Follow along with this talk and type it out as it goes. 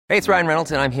Hey, it's Ryan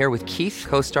Reynolds, and I'm here with Keith,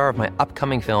 co-star of my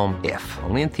upcoming film, If,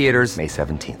 only in theaters May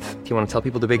 17th. Do you want to tell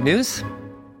people the big news?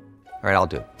 All right, I'll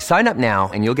do it. Sign up now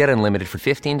and you'll get unlimited for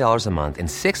 $15 a month and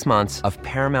 6 months of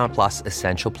Paramount Plus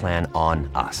Essential Plan on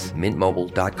us.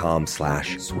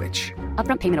 MintMobile.com/switch.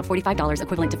 Upfront payment of $45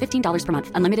 equivalent to $15 per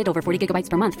month. Unlimited over 40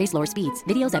 gigabytes per month. Face lower speeds.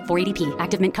 Videos at 480p.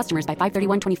 Active Mint customers by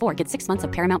 531.24 get 6 months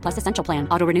of Paramount Plus Essential Plan.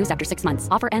 Auto renews after 6 months.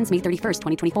 Offer ends May 31st,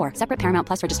 2024. Separate Paramount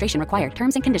Plus registration required.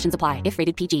 Terms and conditions apply if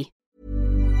rated PG.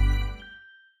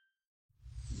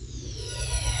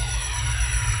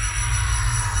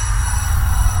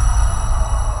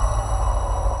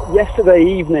 Yesterday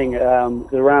evening,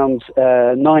 around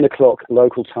 9 o'clock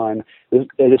local time,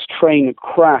 this train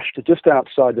crashed just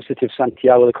outside the city of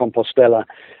Santiago de Compostela.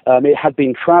 It had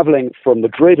been traveling from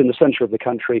Madrid in the center of the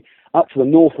country up to the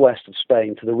northwest of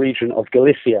Spain, to the region of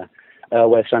Galicia,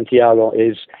 where Santiago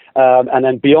is. And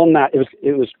then beyond that,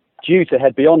 it was due to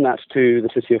head beyond that to the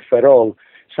city of Ferrol.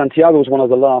 Santiago was one of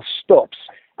the last stops,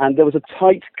 and there was a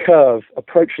tight curve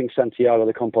approaching Santiago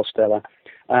de Compostela.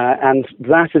 And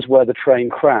that is where the train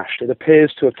crashed. It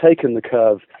appears to have taken the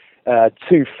curve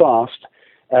too fast.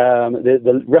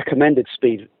 The recommended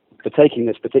speed for taking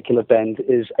this particular bend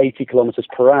is 80 kilometers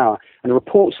per hour. And the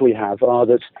reports we have are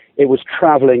that it was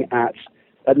traveling at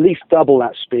least double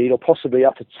that speed, or possibly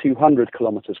up to 200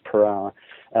 kilometers per hour.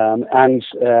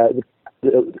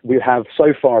 We have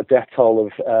so far a death toll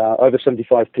of over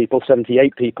 75 people,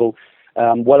 78 people.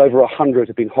 Well over 100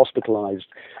 have been hospitalized.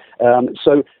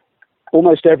 So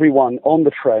almost everyone on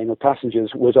the train, or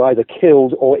passengers, was either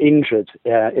killed or injured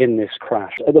in this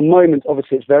crash. At the moment,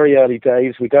 obviously, it's very early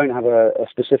days. We don't have a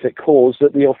specific cause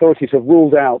that the authorities have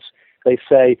ruled out, they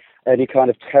say, any kind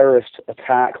of terrorist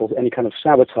attack or any kind of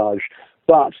sabotage.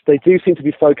 But they do seem to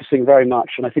be focusing very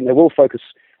much, and I think they will focus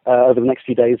over the next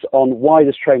few days, on why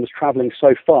this train was traveling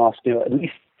so fast, at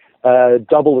least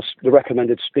double the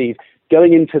recommended speed,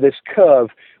 going into this curve,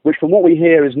 which from what we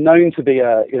hear is known to be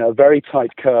a very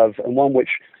tight curve, and one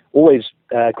which always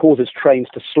causes trains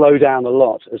to slow down a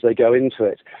lot as they go into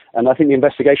it. And I think the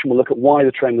investigation will look at why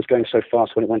the train was going so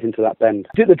fast when it went into that bend.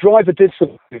 The driver did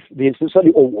survive the incident,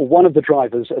 certainly, or one of the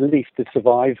drivers at least did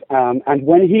survive, and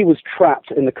when he was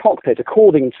trapped in the cockpit,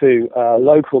 according to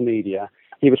local media,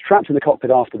 he was trapped in the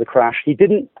cockpit after the crash. He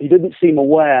didn't seem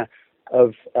aware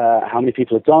of how many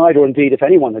people had died, or indeed if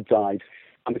anyone had died,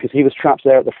 because he was trapped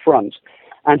there at the front.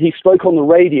 And he spoke on the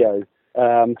radio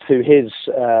to his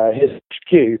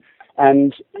HQ,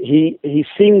 and he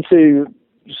seemed to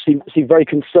seem very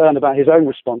concerned about his own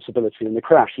responsibility in the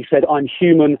crash. He said, I'm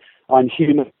human, this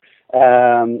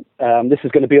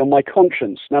is going to be on my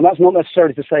conscience. Now, that's not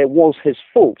necessarily to say it was his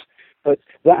fault, but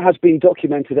that has been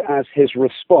documented as his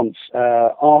response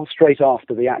straight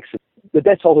after the accident. The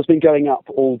death toll has been going up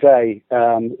all day,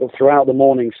 throughout the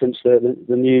morning since the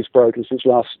news broke, and since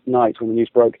last night when the news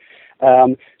broke.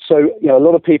 So, a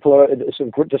lot of people are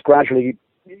sort of just gradually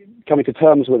coming to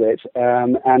terms with it,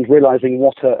 and realizing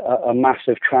what a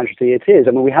massive tragedy it is.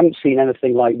 I mean, we haven't seen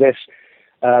anything like this,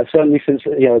 certainly since,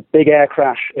 a big air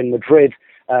crash in Madrid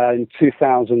in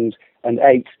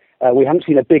 2008. We haven't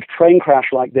seen a big train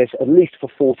crash like this at least for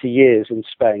 40 years in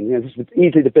Spain. This is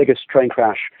easily the biggest train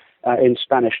crash in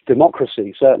Spanish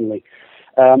democracy, certainly.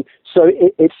 So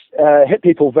it's hit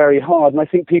people very hard, and I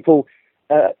think people,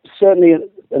 certainly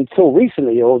until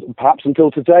recently, or perhaps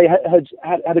until today, had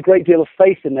a great deal of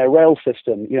faith in their rail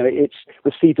system. It's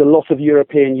received a lot of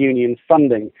European Union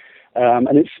funding,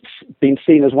 and it's been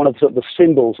seen as one of the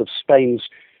symbols of Spain's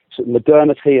sort of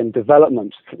modernity and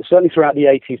development, certainly throughout the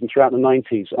 80s and throughout the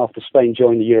 90s after Spain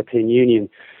joined the European Union.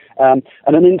 And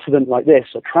an incident like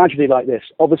this, a tragedy like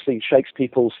this, obviously shakes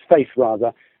people's faith,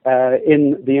 rather,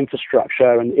 in the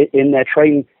infrastructure and in their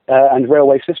train and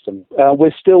railway system.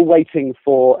 We're still waiting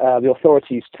for the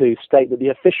authorities to state that the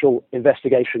official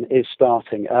investigation is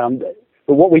starting.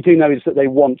 But what we do know is that they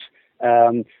want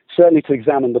certainly to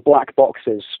examine the black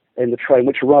boxes in the train,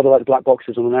 which are rather like the black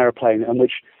boxes on an aeroplane, and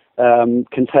which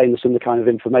contain some kind of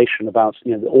information about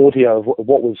the audio of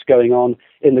what was going on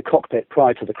in the cockpit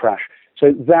prior to the crash.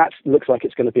 So that looks like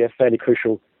it's going to be a fairly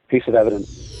crucial piece of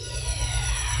evidence.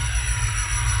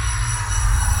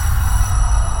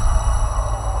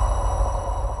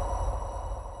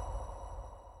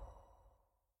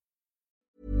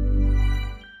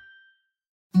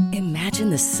 Imagine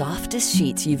the softest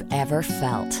sheets you've ever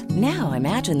felt. Now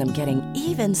imagine them getting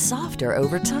even softer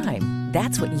over time.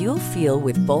 That's what you'll feel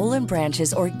with Boll &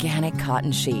 Branch's organic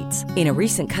cotton sheets. In a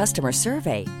recent customer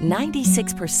survey,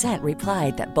 96%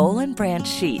 replied that Boll & Branch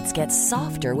sheets get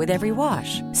softer with every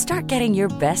wash. Start getting your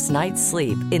best night's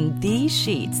sleep in these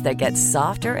sheets that get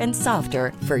softer and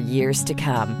softer for years to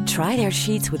come. Try their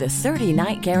sheets with a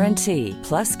 30-night guarantee.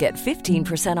 Plus, get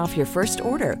 15% off your first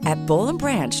order at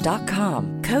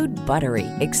bollandbranch.com. Code BUTTERY.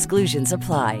 Exclusions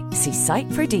apply. See site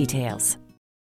for details.